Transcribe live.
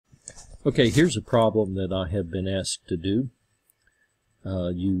Okay, here's a problem that I have been asked to do.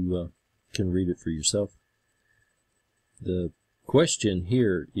 You can read it for yourself. The question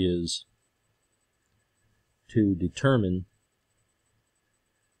here is to determine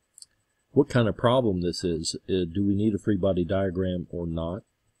what kind of problem this is. Do we need a free body diagram or not?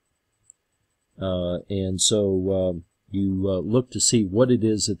 And so you look to see what it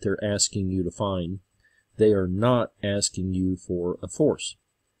is that they're asking you to find. They are not asking you for a force,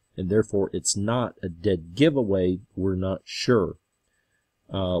 and therefore it's not a dead giveaway. We're not sure.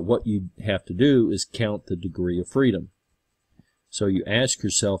 What you have to do is count the degree of freedom. So you ask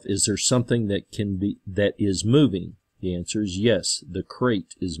yourself, is there something that is moving? The answer is yes, the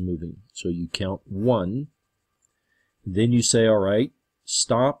crate is moving. So you count 1. Then you say, all right,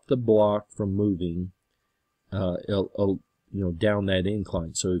 stop the block from moving down that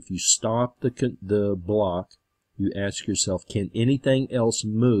incline. So if you stop the block, you ask yourself, can anything else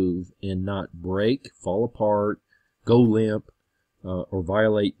move and not break, fall apart, go limp, or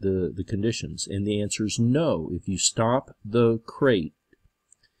violate the conditions? And the answer is no. If you stop the crate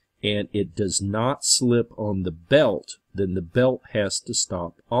and it does not slip on the belt, then the belt has to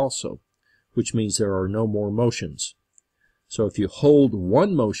stop also, which means there are no more motions. So if you hold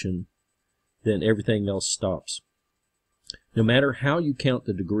one motion, then everything else stops. No matter how you count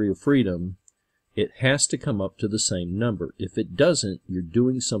the degree of freedom, it has to come up to the same number. If it doesn't, you're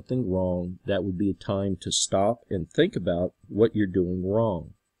doing something wrong. That would be a time to stop and think about what you're doing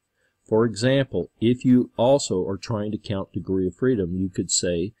wrong. For example, if you also are trying to count degree of freedom, you could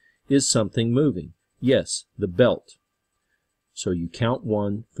say, is something moving? Yes, the belt. So you count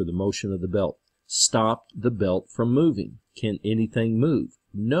 1 for the motion of the belt. Stop the belt from moving. Can anything move?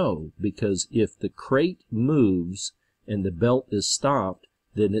 No, because if the crate moves and the belt is stopped,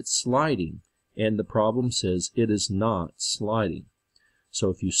 then it's sliding. And the problem says it is not sliding. So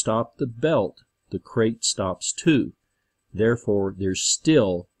if you stop the belt, the crate stops too. Therefore, there's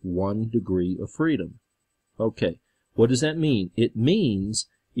still 1 degree of freedom. Okay, what does that mean? It means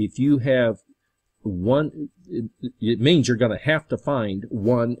if you have it means you're going to have to find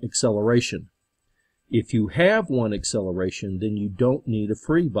 1 acceleration. If you have 1 acceleration, then you don't need a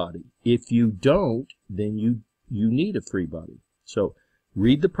free body. If you don't, then you need a free body. So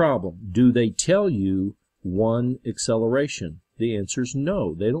read the problem. Do they tell you 1 acceleration? The answer is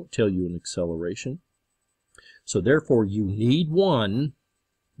no. They don't tell you an acceleration. So therefore, you need 1.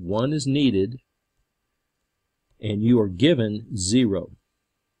 1 is needed, and you are given 0.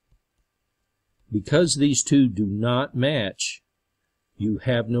 Because these two do not match, you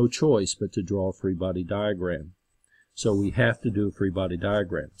have no choice but to draw a free body diagram. So we have to do a free body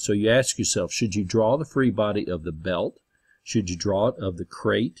diagram. So you ask yourself, should you draw the free body of the belt? Should you draw it of the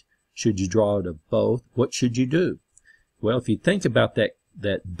crate? Should you draw it of both? What should you do? Well, if you think about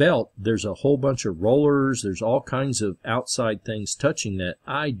that belt, there's a whole bunch of rollers. There's all kinds of outside things touching that.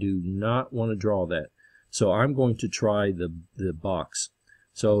 I do not want to draw that. So I'm going to try the box.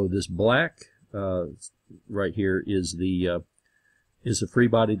 So this black right here is the free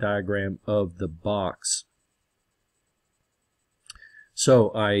body diagram of the box.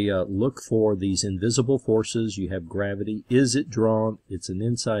 So I look for these invisible forces. You have gravity. Is it drawn? It's an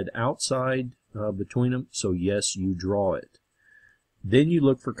inside-outside between them, so yes, you draw it. Then you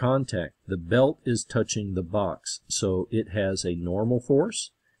look for contact. The belt is touching the box, so it has a normal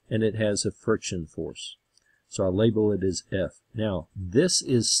force and it has a friction force. So I label it as F. Now, this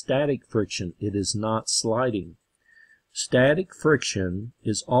is static friction. It is not sliding. Static friction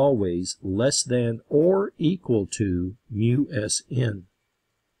is always less than or equal to mu Sn.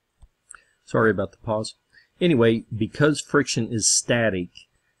 Sorry about the pause. Anyway, because friction is static,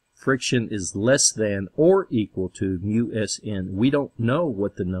 friction is less than or equal to mu Sn. We don't know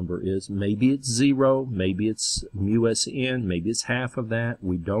what the number is. Maybe it's 0, maybe it's mu Sn, maybe it's half of that.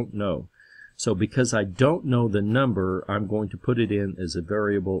 We don't know. So because I don't know the number, I'm going to put it in as a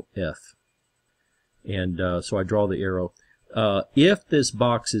variable F. And so I draw the arrow. If this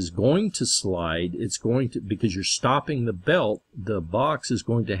box is going to slide, it's going to, because you're stopping the belt, the box is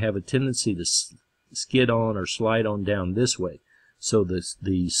going to have a tendency to skid on or slide on down this way. So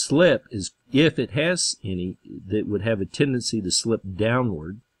the slip is, if it has any, that would have a tendency to slip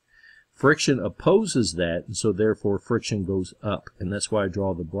downward. Friction opposes that, and so therefore friction goes up. And that's why I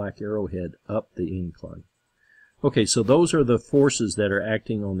draw the black arrowhead up the incline. Okay, so those are the forces that are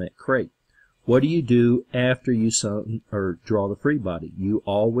acting on that crate. What do you do after you sum or draw the free body? You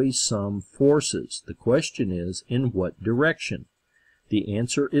always sum forces. The question is, in what direction? The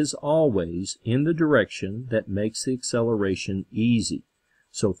answer is always in the direction that makes the acceleration easy.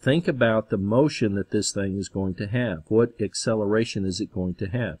 So think about the motion that this thing is going to have. What acceleration is it going to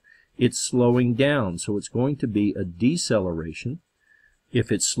have? it's slowing down, so it's going to be a deceleration.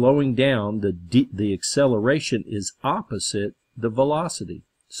 If it's slowing down, the acceleration is opposite the velocity.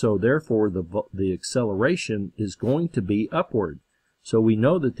 So therefore, the acceleration is going to be upward. So we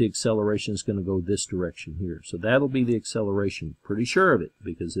know that the acceleration is going to go this direction here. So that'll be the acceleration. Pretty sure of it,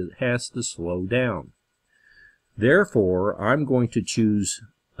 because it has to slow down. Therefore, I'm going to choose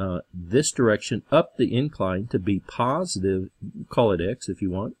this direction up the incline to be positive. Call it X if you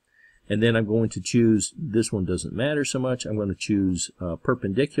want. And then I'm going to choose, this one doesn't matter so much, I'm going to choose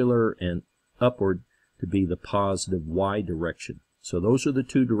perpendicular and upward to be the positive Y direction. So those are the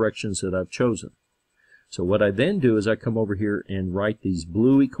two directions that I've chosen. So what I then do is I come over here and write these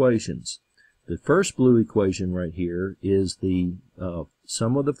blue equations. The first blue equation right here is the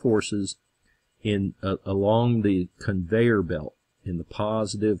sum of the forces in along the conveyor belt, in the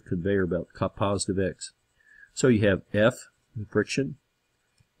positive conveyor belt, positive X. So you have F, friction.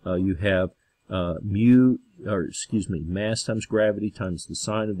 You have mass times gravity times the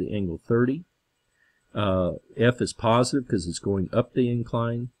sine of the angle 30. F is positive because it's going up the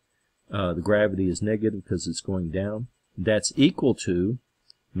incline. The gravity is negative because it's going down. That's equal to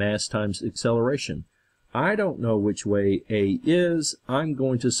mass times acceleration. I don't know which way A is. I'm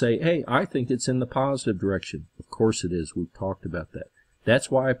going to say, hey, I think it's in the positive direction. Of course it is. We've talked about that.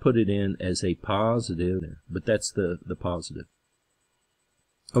 That's why I put it in as a positive there, but that's the positive.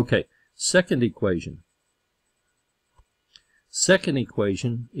 Okay, second equation. Second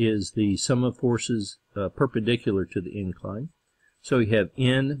equation is the sum of forces perpendicular to the incline. So you have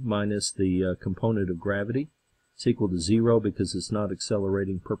N minus the component of gravity. It's equal to 0 because it's not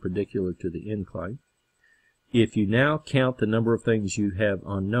accelerating perpendicular to the incline. If you now count the number of things you have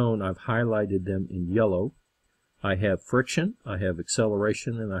unknown, I've highlighted them in yellow. I have friction, I have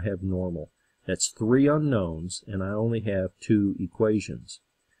acceleration, and I have normal. That's 3 unknowns, and I only have 2 equations.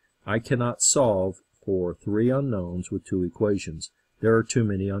 I cannot solve for 3 unknowns with 2 equations. There are too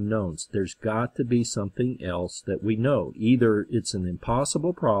many unknowns. There's got to be something else that we know. Either it's an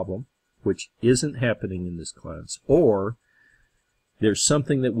impossible problem, which isn't happening in this class, or there's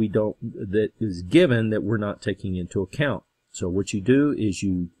something that that is given that we're not taking into account. So what you do is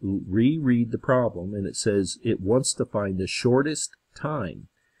you reread the problem, and it says it wants to find the shortest time.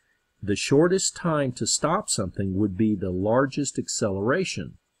 The shortest time to stop something would be the largest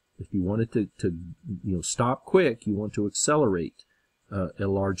acceleration. If you wanted to stop quick, you want to accelerate a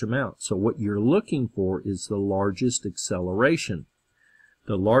large amount. So what you're looking for is the largest acceleration.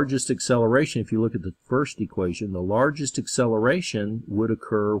 The largest acceleration, if you look at the first equation, the largest acceleration would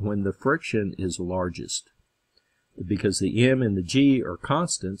occur when the friction is largest. Because the m and the g are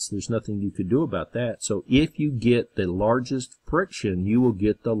constants, there's nothing you could do about that. So if you get the largest friction, you will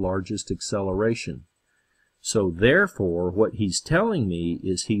get the largest acceleration. So therefore, what he's telling me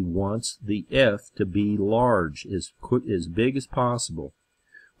is he wants the F to be large, as big as possible.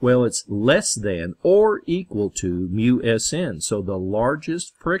 Well, it's less than or equal to mu Sn. So the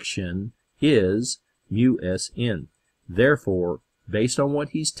largest friction is mu Sn. Therefore, based on what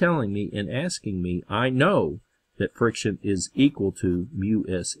he's telling me and asking me, I know that friction is equal to mu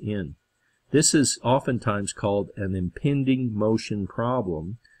Sn. This is oftentimes called an impending motion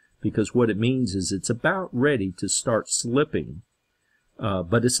problem, because what it means is it's about ready to start slipping,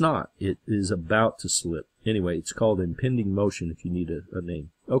 but it's not. It is about to slip. Anyway, it's called impending motion if you need a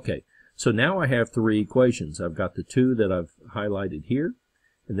name. Okay, so now I have 3 equations. I've got the 2 that I've highlighted here,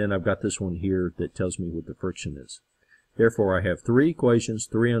 and then I've got this one here that tells me what the friction is. Therefore, I have 3 equations,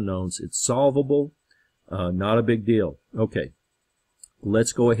 3 unknowns. It's solvable, not a big deal. Okay,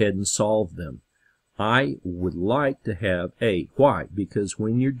 let's go ahead and solve them. I would like to have A. Why? Because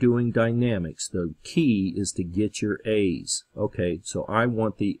when you're doing dynamics, the key is to get your A's. Okay, so I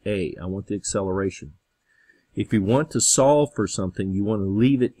want the A. I want the acceleration. If you want to solve for something, you want to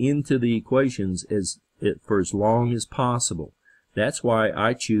leave it into the equations for as long as possible. That's why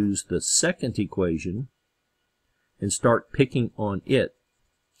I choose the second equation and start picking on it.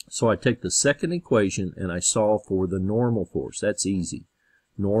 So I take the second equation and I solve for the normal force. That's easy.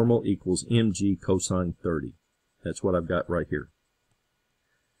 Normal equals mg cosine 30. That's what I've got right here.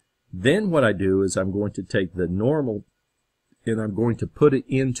 Then what I do is I'm going to take the normal and I'm going to put it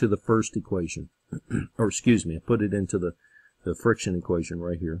into the first equation. Or excuse me, I put it into the friction equation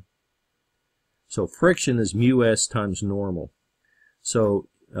right here. So friction is mu s times normal. So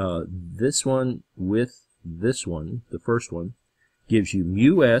this one with this one, the first one, gives you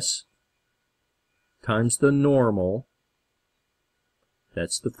mu s times the normal,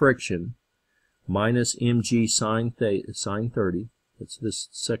 that's the friction, minus mg sine 30, that's this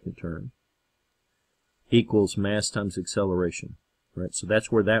second term, equals mass times acceleration. right? So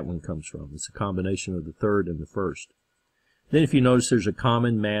that's where that one comes from. It's a combination of the third and the first. Then if you notice there's a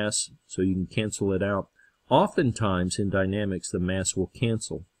common mass, so you can cancel it out. Oftentimes in dynamics the mass will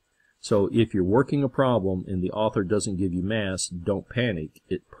cancel. So if you're working a problem and the author doesn't give you mass, don't panic.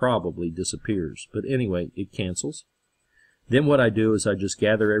 It probably disappears. But anyway, it cancels. Then what I do is I just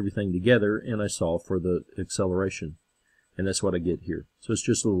gather everything together and I solve for the acceleration. And that's what I get here. So it's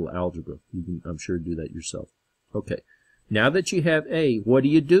just a little algebra. You can, I'm sure, do that yourself. Okay. Now that you have A, what do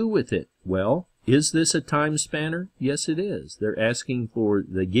you do with it? Well, is this a time spanner? Yes, it is. They're asking for,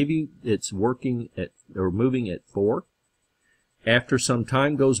 they give you, it's working at, or moving at 4. After some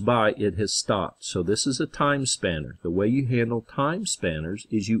time goes by, it has stopped. So this is a time spanner. The way you handle time spanners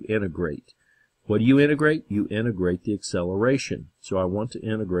is you integrate. What do you integrate? You integrate the acceleration. So I want to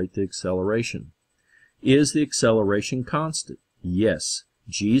integrate the acceleration. Is the acceleration constant? Yes.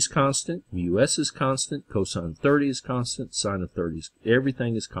 G is constant, us is constant, cosine 30 is constant, sine of 30 is,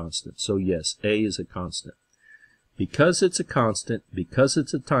 everything is constant. So yes, A is a constant. Because it's a constant, because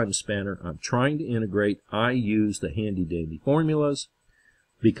it's a time spanner, I'm trying to integrate. I use the handy-dandy formulas.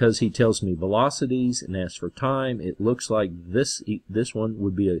 Because he tells me velocities and asks for time, it looks like this one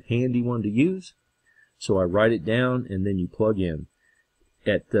would be a handy one to use. So I write it down, and then you plug in.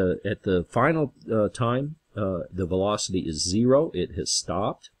 At the final time, the velocity is 0. It has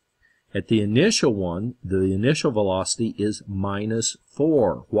stopped. At the initial one, the initial velocity is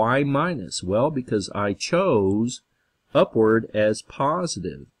 -4. Why minus? Well, because I chose upward as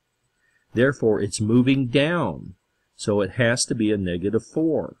positive. Therefore, it's moving down. So it has to be a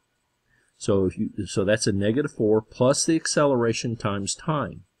 -4. So that's a -4 plus the acceleration times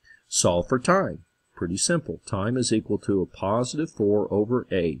time. Solve for time. Pretty simple. Time is equal to a +4 over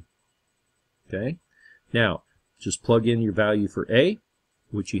A. Okay? Now, just plug in your value for A,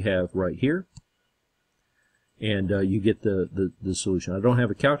 which you have right here, and you get the solution. I don't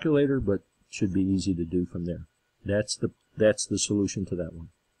have a calculator, but it should be easy to do from there. That's the solution to that one.